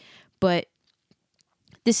happened, but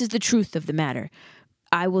this is the truth of the matter.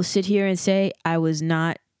 I will sit here and say I was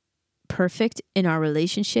not perfect in our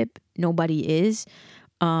relationship. Nobody is.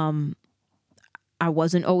 I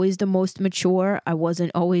wasn't always the most mature. I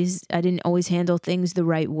didn't always handle things the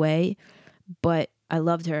right way, but I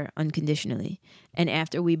loved her unconditionally. And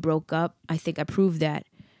after we broke up, I think I proved that,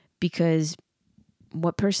 because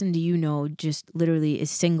what person do you know just literally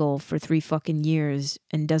is single for 3 fucking years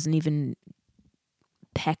and doesn't even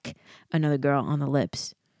peck another girl on the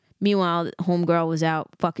lips? Meanwhile, homegirl was out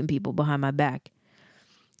fucking people behind my back.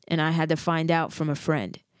 And I had to find out from a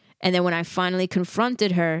friend. And then when I finally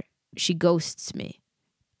confronted her, she ghosts me.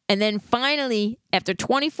 And then finally, after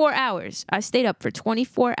 24 hours, I stayed up for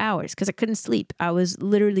 24 hours because I couldn't sleep. I was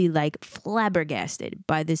literally like flabbergasted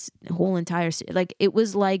by this whole entire, like, it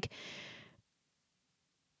was like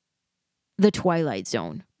the Twilight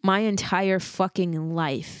Zone. My entire fucking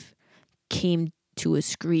life came to a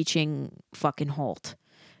screeching fucking halt.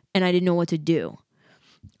 And I didn't know what to do.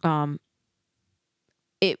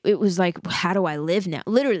 It was like, how do I live now?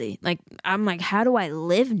 Literally, like, I'm like, how do I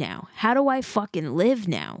live now? How do I fucking live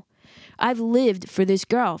now? I've lived for this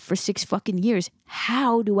girl for 6 fucking years.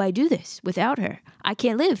 How do I do this without her? I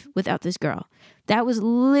can't live without this girl. That was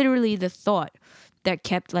literally the thought that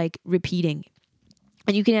kept, like, repeating.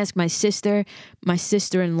 And you can ask my sister-in-law.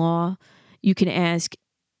 You can ask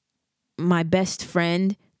my best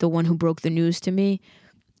friend, the one who broke the news to me,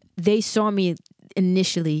 they saw me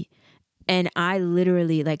initially, and I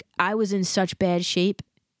literally, like, I was in such bad shape,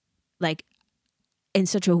 like in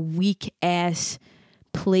such a weak ass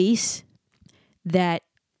place, that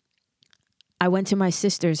I went to my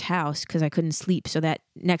sister's house because I couldn't sleep. So that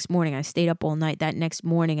next morning, I stayed up all night. That next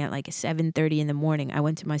morning at like 7:30 in the morning, I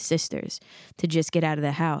went to my sister's to just get out of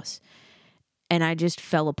the house. And I just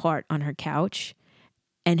fell apart on her couch.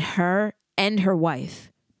 And her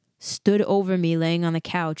wife stood over me laying on the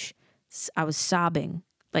couch. I was sobbing,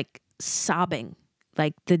 like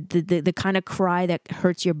the kind of cry that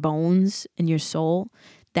hurts your bones and your soul,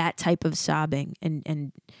 that type of sobbing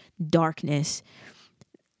and darkness.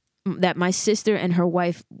 That my sister and her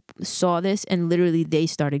wife saw this, and literally they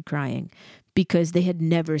started crying because they had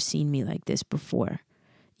never seen me like this before,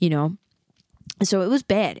 you know? So it was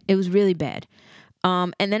bad. It was really bad.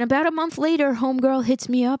 And then about a month later, homegirl hits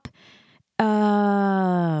me up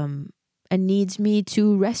and needs me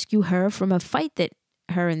to rescue her from a fight that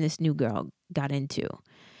her and this new girl got into.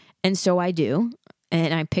 And so I do.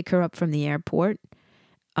 And I pick her up from the airport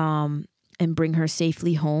and bring her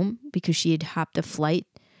safely home because she had hopped a flight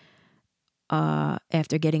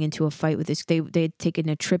after getting into a fight with this. They had taken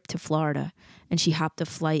a trip to Florida, and she hopped a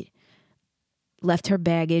flight, left her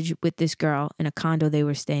baggage with this girl in a condo they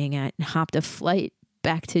were staying at, and hopped a flight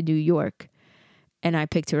back to New York. And I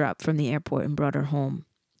picked her up from the airport and brought her home.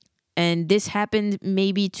 And this happened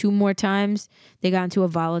maybe 2 more times. They got into a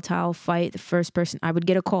volatile fight. The first person, I would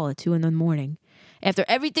get a call at 2 a.m. After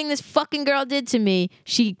everything this fucking girl did to me,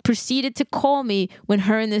 she proceeded to call me when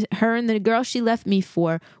her and the girl she left me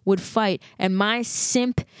for would fight, and my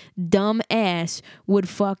simp dumb ass would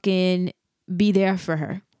fucking be there for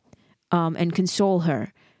her, and console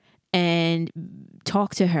her and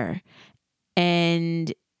talk to her.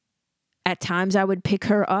 And at times I would pick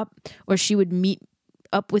her up, or she would meet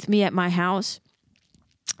up with me at my house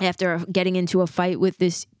after getting into a fight with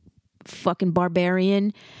this fucking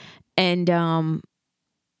barbarian, and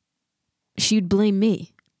she'd blame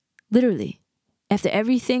me. Literally. After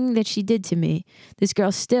everything that she did to me, this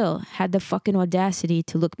girl still had the fucking audacity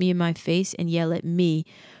to look me in my face and yell at me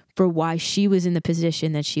for why she was in the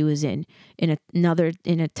position that she was in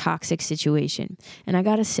a toxic situation. And I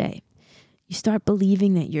gotta say, you start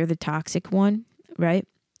believing that you're the toxic one, right?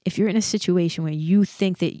 If you're in a situation where you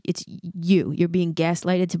think that it's you're being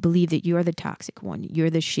gaslighted to believe that you're the toxic one, you're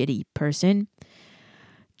the shitty person,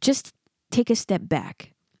 just take a step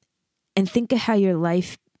back and think of how your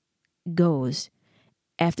life goes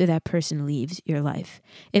after that person leaves your life.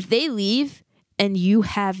 If they leave and you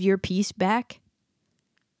have your peace back,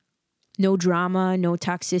 no drama, no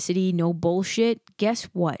toxicity, no bullshit, guess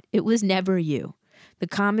what? It was never you. The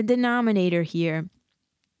common denominator here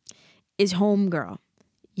is homegirl,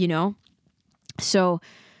 you know? So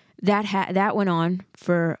that went on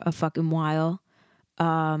for a fucking while.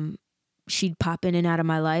 She'd pop in and out of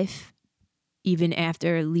my life even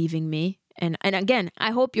after leaving me. And again,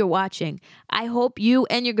 I hope you're watching. I hope you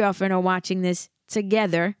and your girlfriend are watching this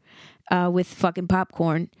together with fucking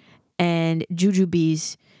popcorn and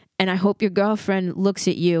jujubes. And I hope your girlfriend looks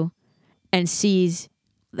at you and sees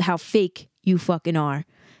how fake you fucking are.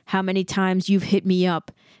 How many times you've hit me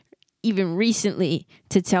up, even recently,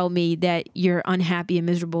 to tell me that you're unhappy and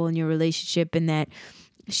miserable in your relationship, and that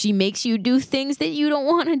she makes you do things that you don't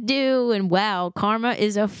want to do. And wow, karma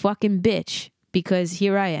is a fucking bitch, because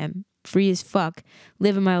here I am, free as fuck,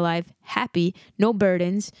 living my life, happy, no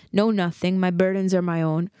burdens, no nothing. My burdens are my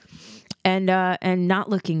own, and not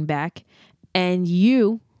looking back. And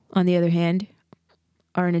you, on the other hand,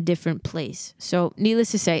 are in a different place. So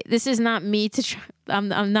needless to say, this is not me to try,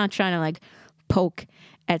 I'm not trying to like poke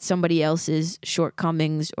at somebody else's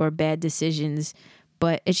shortcomings or bad decisions,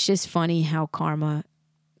 but it's just funny how karma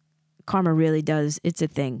really does. It's a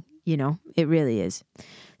thing, you know, it really is.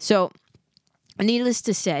 So needless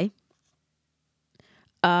to say,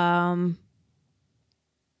 that's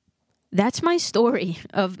my story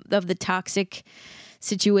of the toxic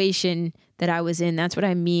situation that I was in. That's what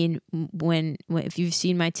I mean when if you've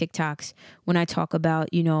seen my TikToks, when I talk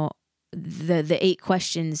about, you know, the 8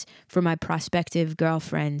 questions for my prospective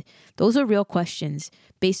girlfriend. Those are real questions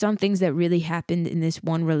based on things that really happened in this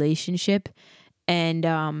one relationship.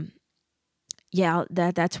 And yeah,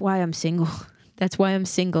 that's why I'm single. That's why I'm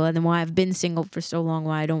single, and then why I've been single for so long,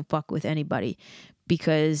 why I don't fuck with anybody,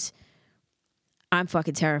 because I'm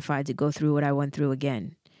fucking terrified to go through what I went through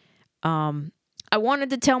again. I wanted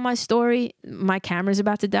to tell my story. My camera's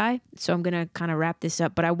about to die, so I'm going to kind of wrap this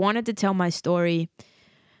up. But I wanted to tell my story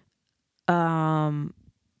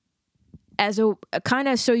as a kind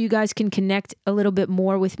of so you guys can connect a little bit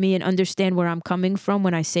more with me and understand where I'm coming from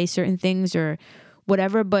when I say certain things or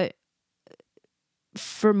whatever. But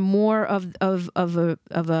for more of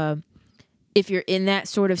a if you're in that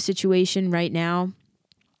sort of situation right now,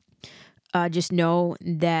 just know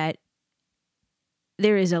that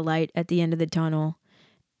there is a light at the end of the tunnel,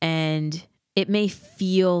 and it may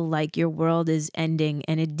feel like your world is ending,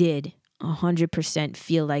 and it did 100%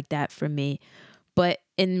 feel like that for me. But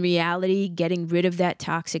in reality, getting rid of that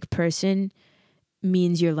toxic person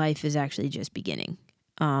means your life is actually just beginning.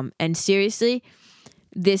 And seriously,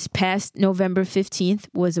 this past November 15th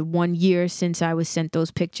was 1 year since I was sent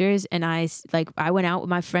those pictures. And I went out with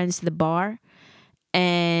my friends to the bar,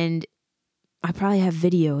 and I probably have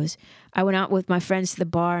videos. I went out with my friends to the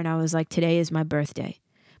bar, and I was like, today is my birthday,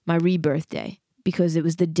 my rebirth day, because it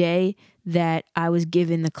was the day that I was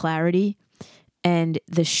given the clarity and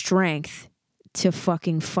the strength to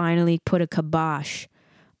fucking finally put a kibosh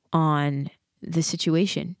on the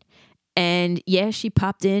situation. And yeah, she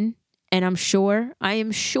popped in, and I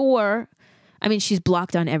am sure, I mean, she's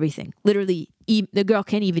blocked on everything. Literally, the girl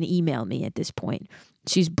can't even email me at this point.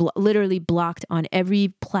 She's literally blocked on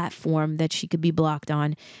every platform that she could be blocked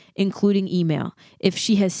on, including email. If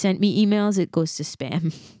she has sent me emails, it goes to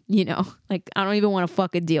spam, you know? Like, I don't even want to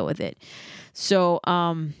fucking deal with it. So,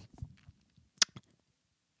 I'm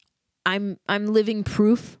living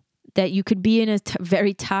proof that you could be in a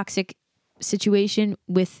very toxic situation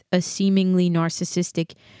with a seemingly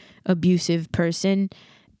narcissistic, abusive person,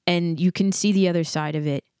 and you can see the other side of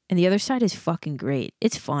it. And the other side is fucking great.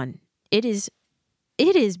 It's fun. It is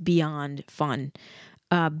beyond fun.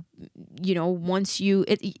 You know, once you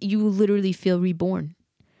literally feel reborn.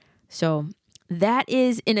 So that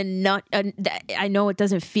is in I know it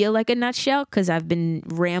doesn't feel like a nutshell because I've been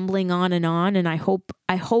rambling on, and I hope,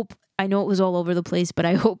 I know it was all over the place, but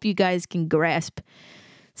I hope you guys can grasp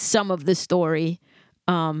some of the story.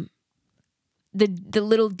 The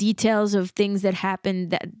little details of things that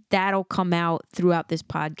happened, that'll come out throughout this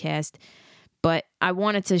podcast. But I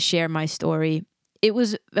wanted to share my story. It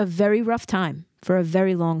was a very rough time for a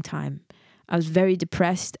very long time. I was very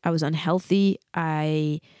depressed. I was unhealthy.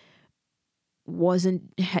 I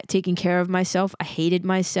wasn't taking care of myself. I hated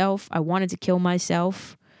myself. I wanted to kill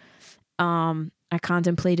myself. I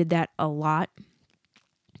contemplated that a lot.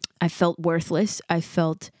 I felt worthless. I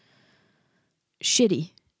felt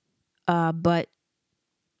shitty. But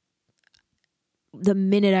the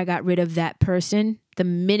minute I got rid of that person, the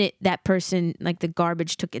minute that person, like the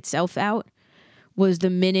garbage took itself out, was the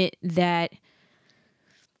minute that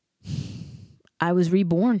I was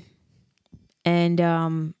reborn.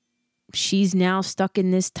 And she's now stuck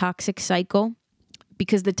in this toxic cycle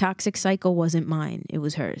because the toxic cycle wasn't mine. It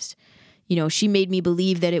was hers. You know, she made me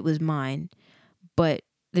believe that it was mine, but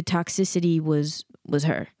the toxicity was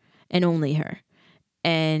her and only her.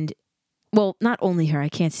 And well, not only her, I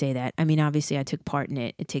can't say that. I mean, obviously I took part in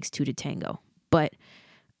it. It takes two to tango. But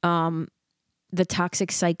the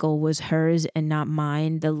toxic cycle was hers and not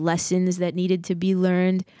mine. The lessons that needed to be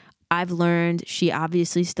learned, I've learned. She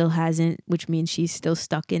obviously still hasn't, which means she's still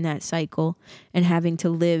stuck in that cycle and having to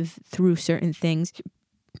live through certain things.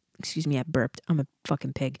 Excuse me, I burped. I'm a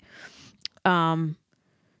fucking pig.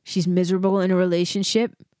 She's miserable in a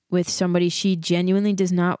relationship with somebody she genuinely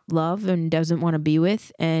does not love and doesn't want to be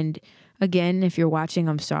with. And again, if you're watching,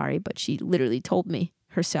 I'm sorry, but she literally told me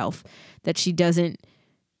herself that she doesn't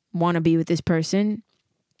want to be with this person.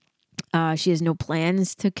 She has no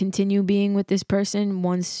plans to continue being with this person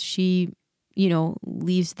once she, you know,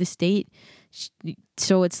 leaves the state.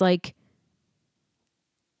 So it's like,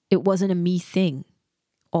 it wasn't a me thing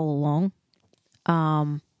all along.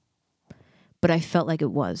 But I felt like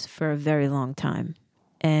it was for a very long time.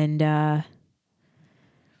 And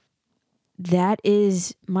that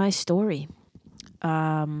is my story.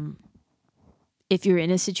 If you're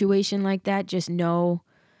in a situation like that, just know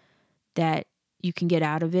that you can get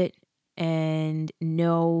out of it, and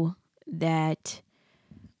know that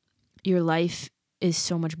your life is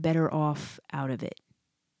so much better off out of it.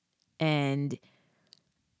 And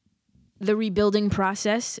the rebuilding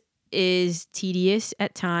process is tedious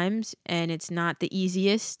at times, and it's not the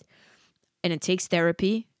easiest, and it takes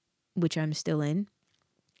therapy, which I'm still in.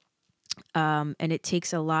 And it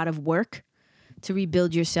takes a lot of work to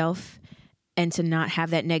rebuild yourself and to not have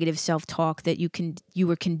that negative self-talk that you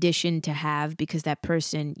were conditioned to have, because that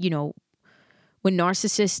person, you know, when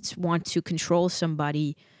narcissists want to control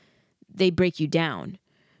somebody, they break you down,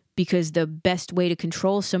 because the best way to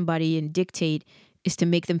control somebody and dictate is to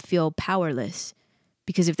make them feel powerless.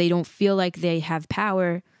 Because if they don't feel like they have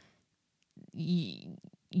power,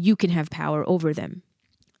 you can have power over them.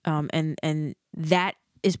 And that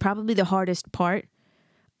is probably the hardest part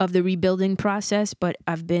of the rebuilding process. But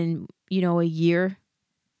I've been, a year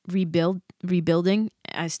rebuilding.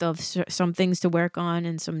 I still have some things to work on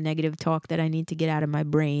and some negative talk that I need to get out of my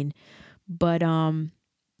brain. But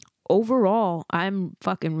overall, I'm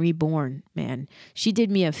fucking reborn, man. She did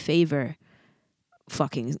me a favor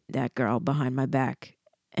fucking that girl behind my back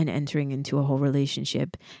and entering into a whole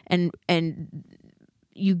relationship. And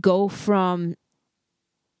you go from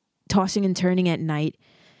tossing and turning at night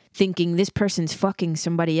thinking this person's fucking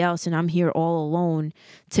somebody else and I'm here all alone,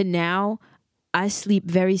 to now I sleep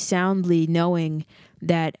very soundly knowing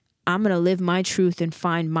that I'm going to live my truth and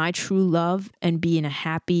find my true love and be in a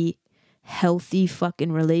happy, healthy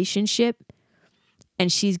fucking relationship.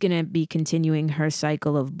 And she's going to be continuing her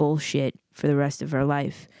cycle of bullshit for the rest of her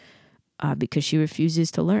life because she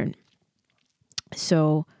refuses to learn.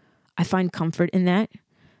 So I find comfort in that,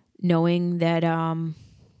 knowing that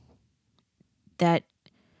that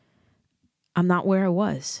I'm not where I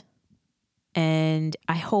was. And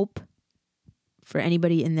I hope for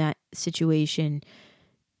anybody in that situation,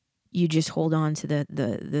 you just hold on to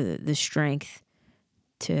the strength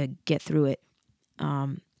to get through it.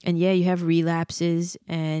 And yeah, you have relapses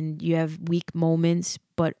and you have weak moments,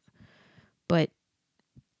 but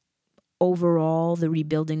overall, the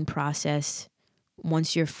rebuilding process,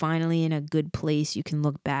 once you're finally in a good place, you can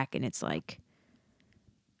look back and it's like,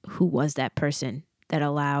 who was that person that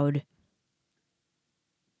allowed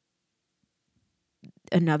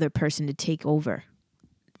another person to take over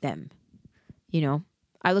them?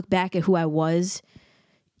 I look back at who I was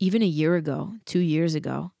even a year ago, 2 years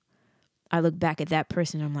ago. I look back at that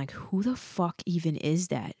person and I'm like, who the fuck even is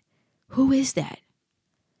that? Who is that?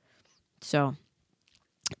 So,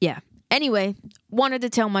 yeah. Anyway, wanted to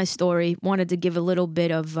tell my story, wanted to give a little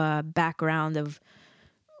bit of background of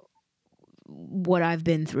what I've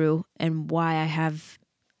been through and why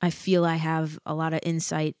I feel I have a lot of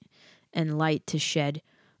insight and light to shed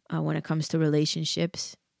when it comes to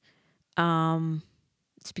relationships.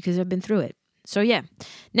 It's because I've been through it. So yeah,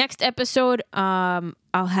 next episode, I'll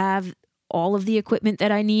have all of the equipment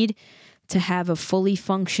that I need to have a fully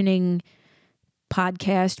functioning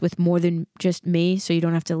podcast with more than just me, so you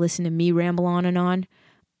don't have to listen to me ramble on and on.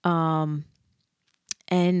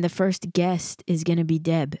 And the first guest is going to be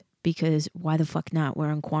Deb, because why the fuck not?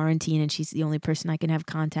 We're in quarantine and she's the only person I can have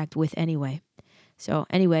contact with anyway. So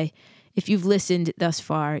anyway, if you've listened thus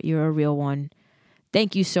far, you're a real one.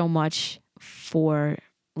 Thank you so much for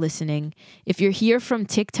listening. If you're here from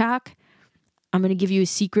TikTok, I'm going to give you a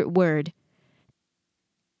secret word.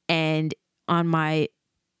 And on my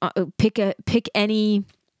pick any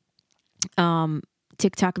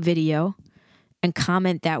TikTok video and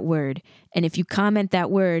comment that word. And if you comment that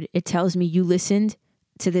word, it tells me you listened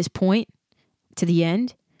to this point, to the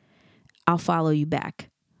end. I'll follow you back.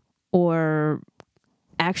 Or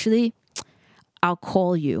actually, I'll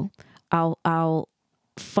call you. I'll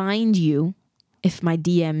find you. If my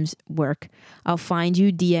DMs work, I'll find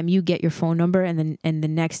you, DM you, get your phone number, and then in the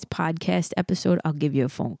next podcast episode, I'll give you a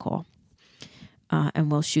phone call.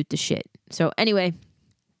 And we'll shoot the shit. So anyway,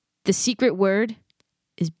 the secret word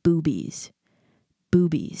is boobies.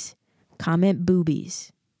 Boobies. Comment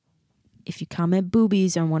boobies. If you comment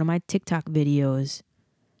boobies on one of my TikTok videos,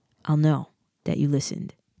 I'll know that you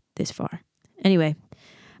listened this far. Anyway,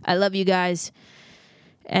 I love you guys.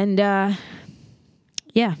 And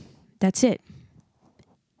yeah, that's it.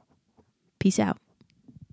 Peace out.